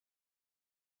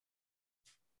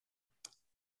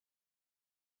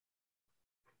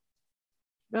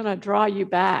I'm going to draw you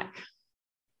back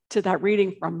to that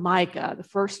reading from Micah, the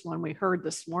first one we heard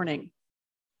this morning.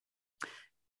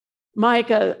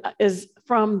 Micah is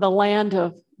from the land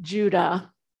of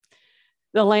Judah.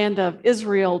 The land of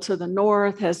Israel to the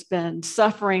north has been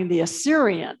suffering. The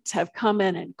Assyrians have come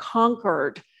in and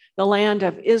conquered the land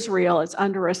of Israel. It's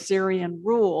under Assyrian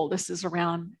rule. This is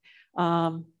around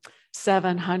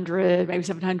 700, maybe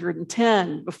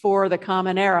 710 before the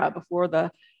Common Era, before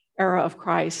the era of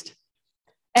Christ.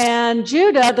 And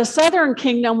Judah, the southern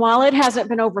kingdom, while it hasn't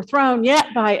been overthrown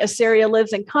yet by Assyria,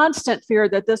 lives in constant fear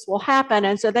that this will happen.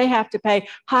 And so they have to pay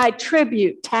high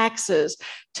tribute taxes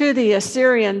to the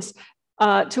Assyrians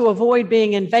to avoid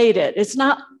being invaded. It's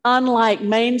not unlike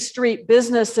Main Street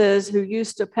businesses who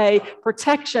used to pay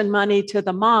protection money to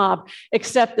the mob,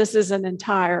 except this is an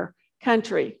entire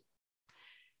country.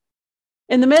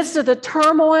 In the midst of the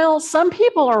turmoil, some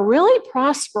people are really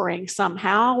prospering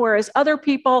somehow, whereas other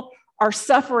people are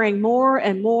suffering more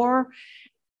and more.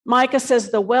 Micah says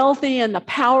the wealthy and the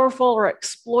powerful are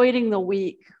exploiting the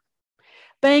weak.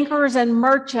 Bankers and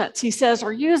merchants, he says,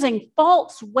 are using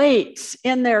false weights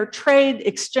in their trade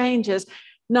exchanges,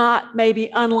 not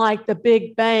maybe unlike the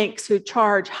big banks who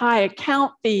charge high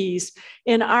account fees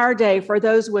in our day for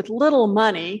those with little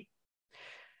money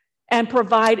and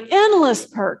provide endless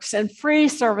perks and free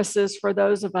services for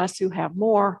those of us who have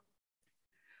more.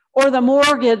 Or the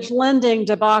mortgage lending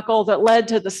debacle that led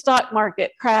to the stock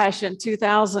market crash in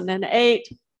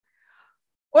 2008.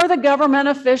 Or the government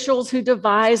officials who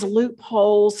devise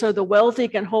loopholes so the wealthy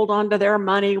can hold on to their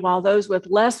money while those with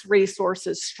less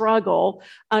resources struggle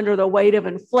under the weight of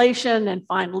inflation and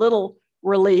find little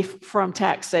relief from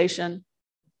taxation.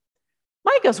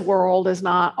 Micah's world is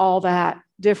not all that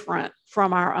different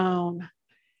from our own.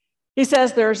 He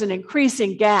says there's an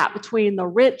increasing gap between the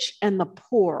rich and the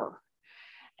poor.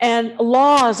 And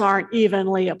laws aren't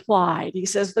evenly applied. He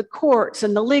says the courts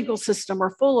and the legal system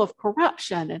are full of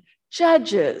corruption, and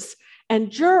judges and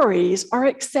juries are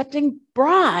accepting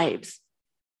bribes.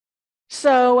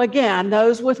 So again,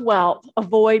 those with wealth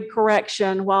avoid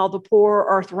correction while the poor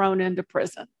are thrown into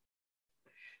prison.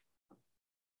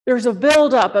 There's a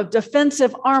buildup of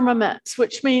defensive armaments,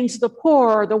 which means the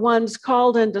poor are the ones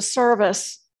called into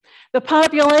service. The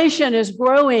population is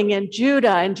growing in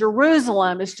Judah, and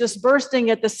Jerusalem is just bursting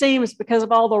at the seams because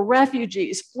of all the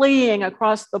refugees fleeing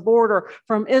across the border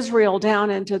from Israel down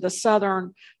into the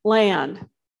southern land.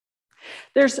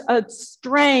 There's a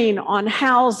strain on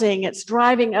housing. It's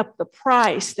driving up the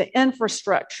price. The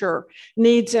infrastructure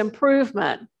needs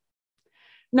improvement.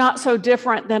 Not so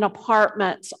different than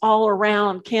apartments all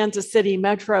around Kansas City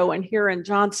Metro and here in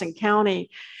Johnson County,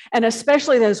 and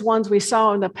especially those ones we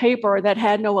saw in the paper that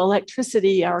had no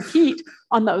electricity or heat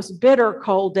on those bitter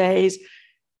cold days.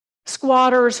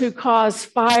 Squatters who cause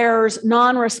fires,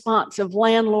 non-responsive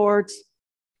landlords.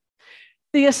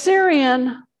 The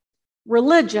Assyrian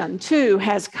religion, too,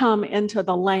 has come into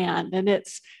the land, and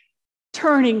it's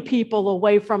turning people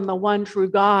away from the one true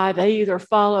God. They either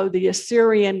follow the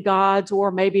Assyrian gods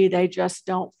or maybe they just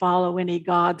don't follow any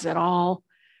gods at all.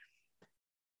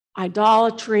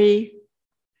 Idolatry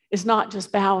is not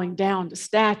just bowing down to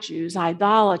statues.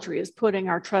 Idolatry is putting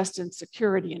our trust and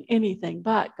security in anything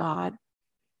but God.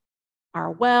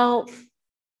 Our wealth,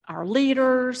 our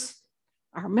leaders,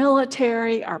 our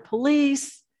military, our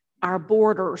police, our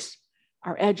borders,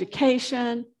 our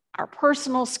education, our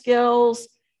personal skills,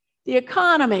 the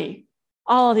economy,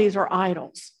 all of these are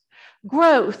idols.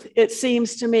 Growth, it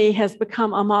seems to me, has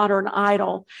become a modern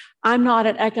idol. I'm not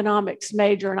an economics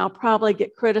major, and I'll probably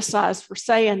get criticized for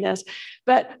saying this,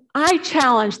 but I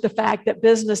challenge the fact that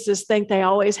businesses think they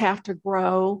always have to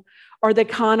grow, or the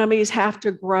economies have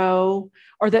to grow,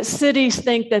 or that cities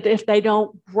think that if they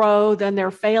don't grow, then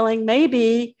they're failing.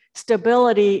 Maybe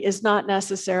stability is not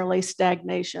necessarily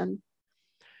stagnation.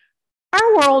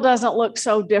 Our world doesn't look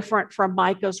so different from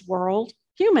Micah's world.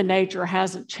 Human nature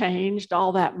hasn't changed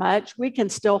all that much. We can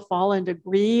still fall into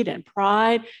greed and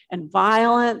pride and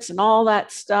violence and all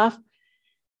that stuff.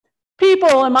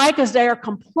 People in Micah's day are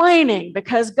complaining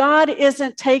because God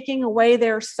isn't taking away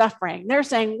their suffering. They're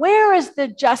saying, where is the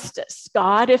justice,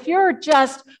 God? If you're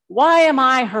just, why am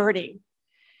I hurting?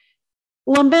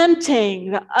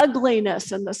 Lamenting the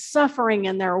ugliness and the suffering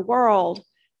in their world.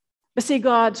 But see,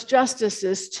 God's justice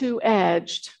is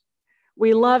two-edged.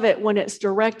 We love it when it's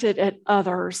directed at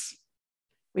others.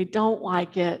 We don't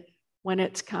like it when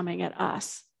it's coming at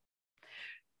us.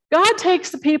 God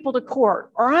takes the people to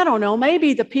court, or I don't know,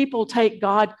 maybe the people take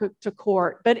God to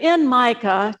court. But in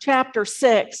Micah chapter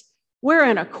 6, we're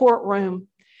in a courtroom.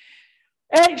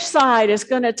 Each side is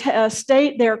going to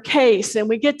state their case, and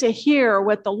we get to hear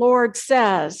what the Lord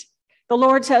says. The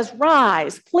Lord says,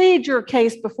 rise, plead your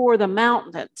case before the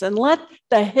mountains, and let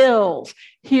the hills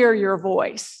hear your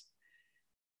voice.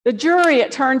 The jury, it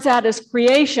turns out, is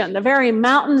creation. The very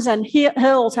mountains and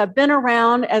hills have been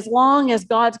around as long as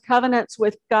God's covenants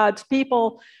with God's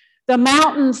people. The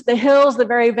mountains, the hills, the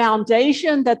very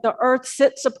foundation that the earth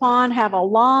sits upon have a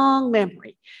long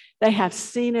memory. They have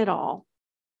seen it all.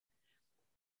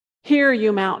 Hear,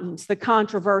 you mountains, the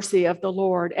controversy of the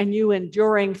Lord, and you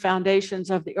enduring foundations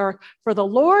of the earth. For the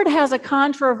Lord has a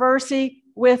controversy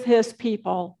with his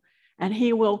people, and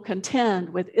he will contend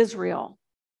with Israel.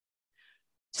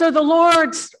 So the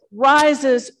Lord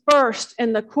rises first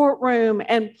in the courtroom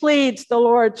and pleads the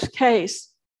Lord's case.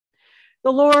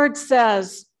 The Lord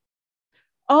says,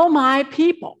 "O my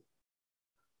people,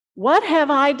 what have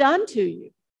I done to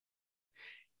you?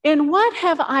 In what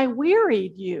have I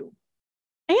wearied you?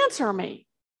 Answer me.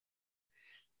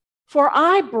 For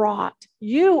I brought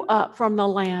you up from the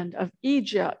land of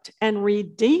Egypt and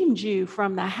redeemed you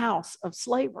from the house of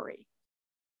slavery.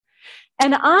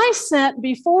 And I sent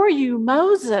before you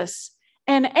Moses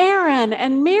and Aaron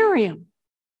and Miriam.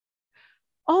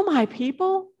 O my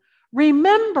people,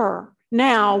 remember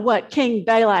now what King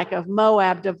Balak of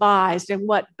Moab devised and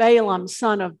what Balaam,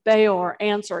 son of Beor,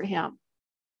 answered him.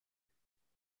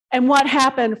 And what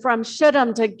happened from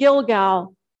Shittim to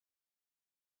Gilgal.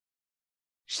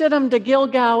 Shittim to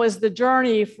Gilgal is the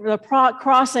journey for the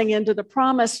crossing into the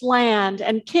promised land.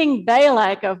 And King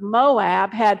Balak of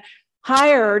Moab had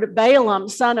hired Balaam,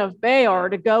 son of Beor,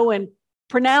 to go and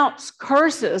pronounce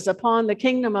curses upon the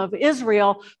kingdom of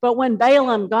Israel. But when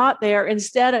Balaam got there,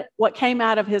 instead, what came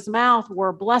out of his mouth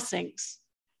were blessings.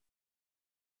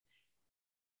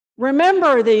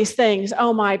 Remember these things,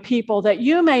 O my people, that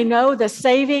you may know the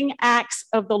saving acts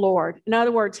of the Lord. In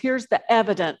other words, here's the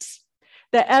evidence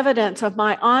of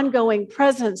my ongoing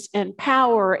presence and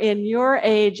power in your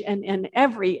age and in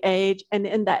every age and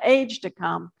in the age to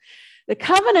come. The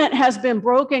covenant has been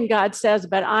broken, God says,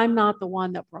 but I'm not the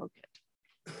one that broke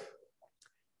it.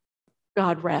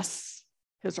 God rests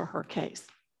his or her case.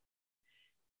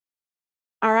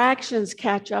 Our actions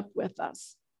catch up with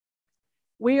us.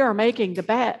 We are making the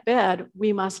bed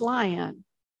we must lie in.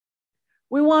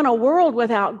 We want a world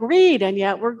without greed, and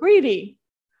yet we're greedy.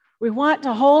 We want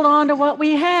to hold on to what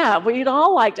we have. We'd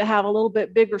all like to have a little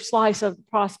bit bigger slice of the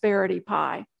prosperity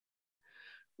pie.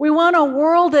 We want a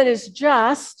world that is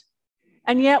just,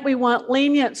 and yet we want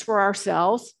lenience for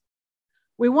ourselves.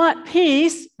 We want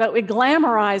peace, but we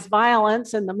glamorize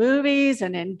violence in the movies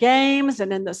and in games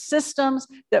and in the systems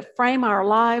that frame our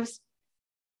lives.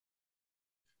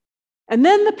 And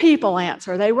then the people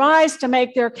answer. They rise to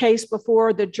make their case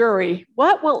before the jury.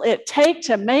 What will it take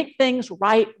to make things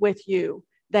right with you?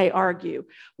 They argue.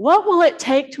 What will it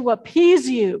take to appease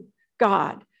you,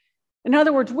 God? In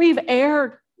other words, we've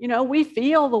erred. We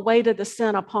feel the weight of the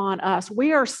sin upon us.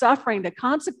 We are suffering. The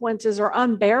consequences are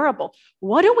unbearable.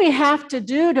 What do we have to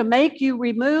do to make you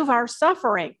remove our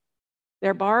suffering?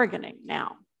 They're bargaining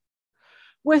now.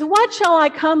 With what shall I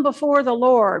come before the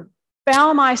Lord?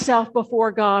 Bow myself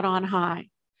before God on high.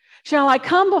 Shall I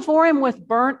come before him with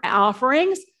burnt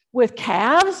offerings, with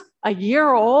calves a year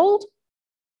old?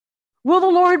 Will the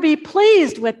Lord be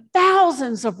pleased with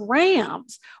thousands of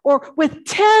rams or with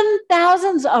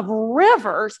 10,000s of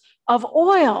rivers of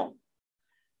oil?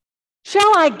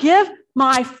 Shall I give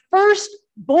my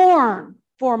firstborn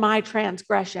for my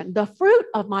transgression, the fruit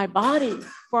of my body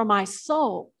for my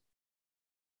soul?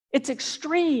 It's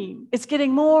extreme. It's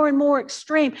getting more and more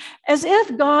extreme, as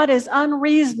if God is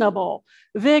unreasonable,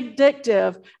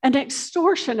 vindictive, and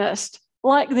extortionist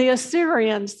like the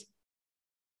Assyrians.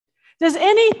 Does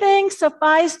anything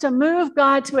suffice to move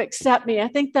God to accept me? I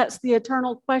think that's the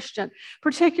eternal question,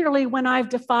 particularly when I've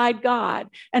defied God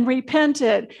and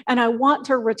repented and I want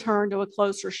to return to a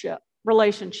closer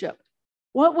relationship.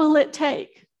 What will it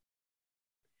take?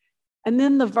 And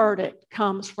then the verdict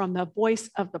comes from the voice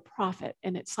of the prophet,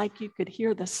 and it's like you could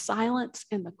hear the silence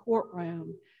in the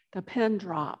courtroom, the pin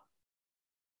drop.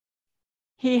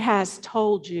 He has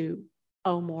told you,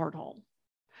 O mortal.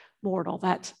 Mortal,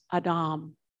 that's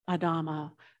Adam.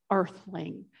 Adama,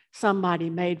 earthling, somebody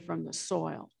made from the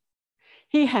soil.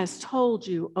 He has told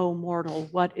you, O mortal,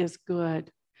 what is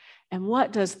good. And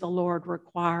what does the Lord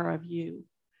require of you?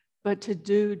 But to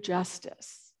do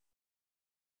justice.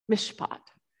 Mishpat.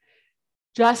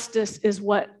 Justice is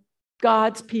what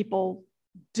God's people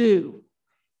do.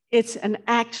 It's an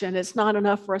action. It's not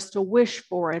enough for us to wish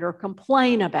for it or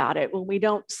complain about it when we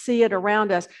don't see it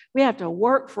around us. We have to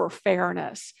work for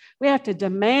fairness. We have to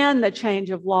demand the change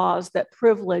of laws that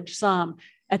privilege some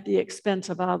at the expense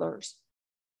of others.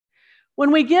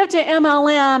 When we give to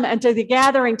MLM and to the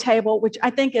gathering table, which I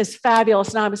think is fabulous,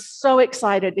 and I was so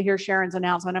excited to hear Sharon's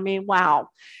announcement. I mean, wow,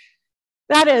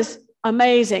 that is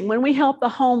amazing. When we help the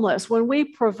homeless, when we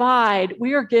provide,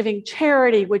 we are giving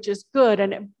charity, which is good,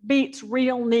 and it meets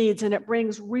real needs, and it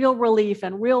brings real relief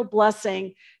and real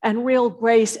blessing and real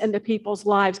grace into people's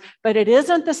lives. But it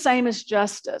isn't the same as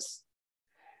justice.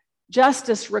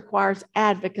 Justice requires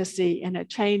advocacy and a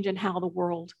change in how the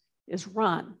world is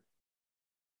run.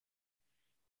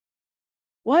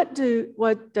 What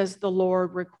does the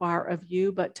Lord require of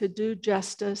you but to do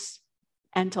justice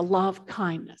and to love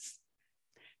kindness?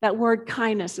 That word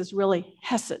kindness is really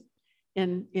hesed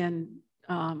in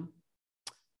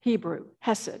Hebrew,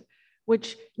 hesed,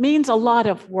 which means a lot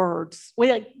of words.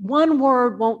 One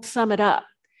word won't sum it up.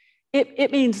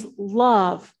 It means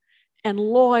love and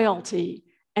loyalty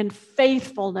and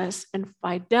faithfulness and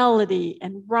fidelity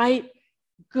and right,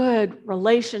 good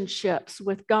relationships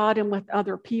with God and with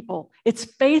other people. It's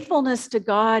faithfulness to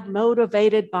God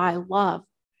motivated by love.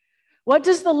 What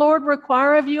does the Lord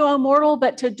require of you, O mortal,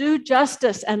 but to do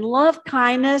justice and love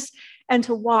kindness and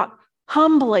to walk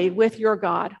humbly with your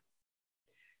God?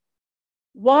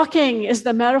 Walking is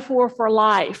the metaphor for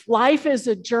life. Life is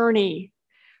a journey.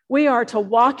 We are to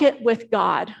walk it with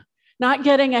God, not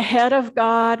getting ahead of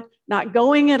God, not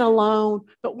going it alone,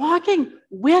 but walking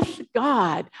with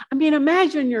God. I mean,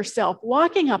 imagine yourself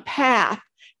walking a path,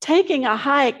 taking a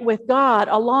hike with God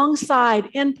alongside,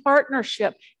 in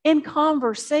partnership, in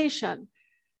conversation.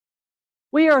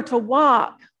 We are to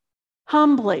walk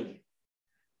humbly,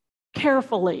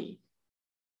 carefully,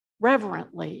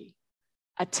 reverently,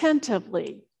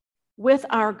 attentively with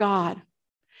our God.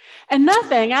 And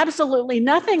nothing, absolutely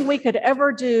nothing we could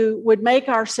ever do would make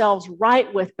ourselves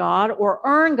right with God or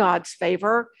earn God's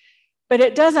favor, but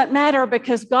it doesn't matter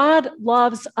because God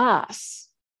loves us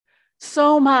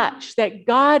so much that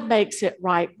God makes it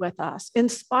right with us. In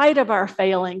spite of our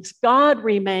failings, God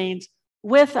remains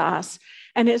with us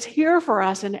and is here for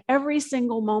us in every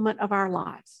single moment of our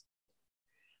lives.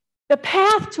 The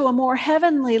path to a more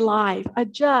heavenly life, a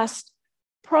just,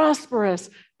 prosperous,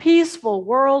 peaceful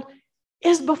world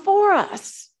is before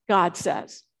us, God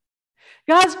says.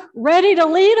 God's ready to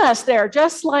lead us there,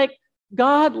 just like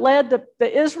God led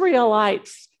the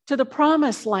Israelites to the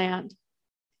promised land.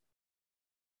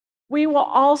 We will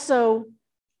also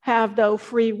have, though,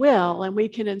 free will, and we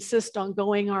can insist on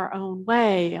going our own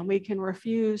way, and we can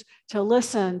refuse to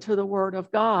listen to the word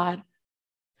of God.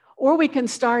 Or we can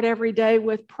start every day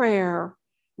with prayer.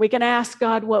 We can ask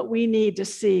God what we need to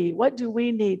see. What do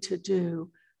we need to do?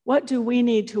 What do we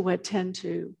need to attend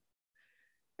to?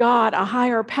 God, a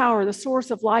higher power, the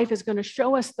source of life, is going to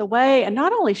show us the way, and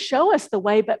not only show us the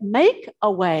way, but make a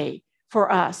way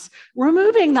for us,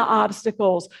 removing the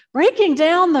obstacles, breaking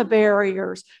down the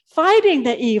barriers, fighting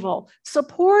the evil,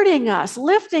 supporting us,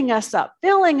 lifting us up,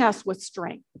 filling us with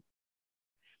strength.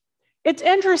 It's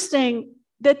interesting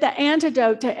that the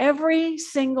antidote to every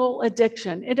single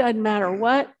addiction, it doesn't matter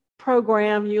what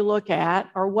program you look at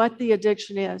or what the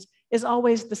addiction is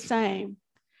always the same.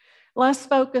 Less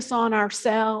focus on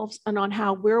ourselves and on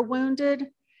how we're wounded,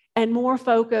 and more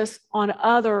focus on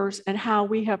others and how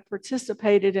we have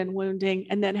participated in wounding,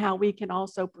 and then how we can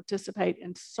also participate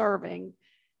in serving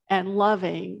and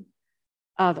loving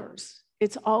others.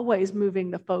 It's always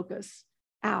moving the focus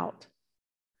out.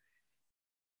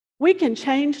 We can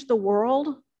change the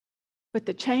world, but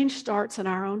the change starts in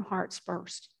our own hearts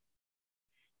first.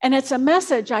 And it's a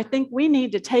message I think we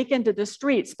need to take into the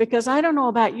streets, because I don't know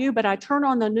about you, but I turn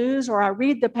on the news or I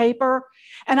read the paper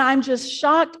and I'm just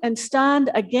shocked and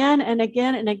stunned again and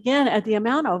again and again at the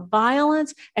amount of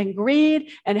violence and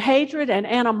greed and hatred and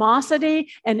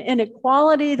animosity and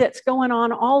inequality that's going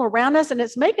on all around us. And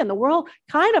it's making the world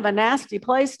kind of a nasty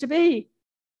place to be.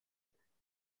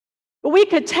 But we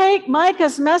could take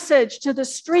Micah's message to the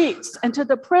streets and to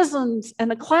the prisons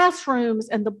and the classrooms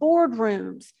and the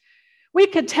boardrooms. We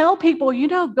could tell people,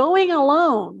 going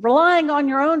alone, relying on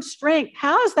your own strength,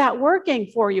 how is that working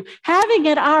for you? Having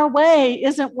it our way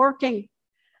isn't working.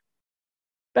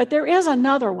 But there is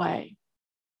another way.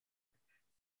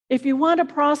 If you want a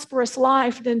prosperous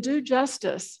life, then do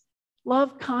justice,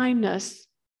 love kindness,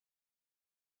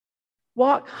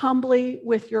 walk humbly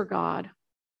with your God.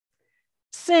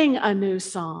 Sing a new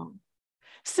song.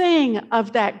 Sing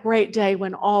of that great day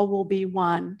when all will be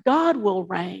one. God will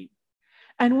reign.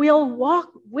 And we'll walk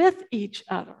with each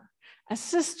other as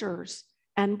sisters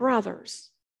and brothers,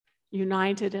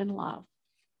 united in love.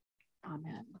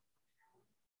 Amen.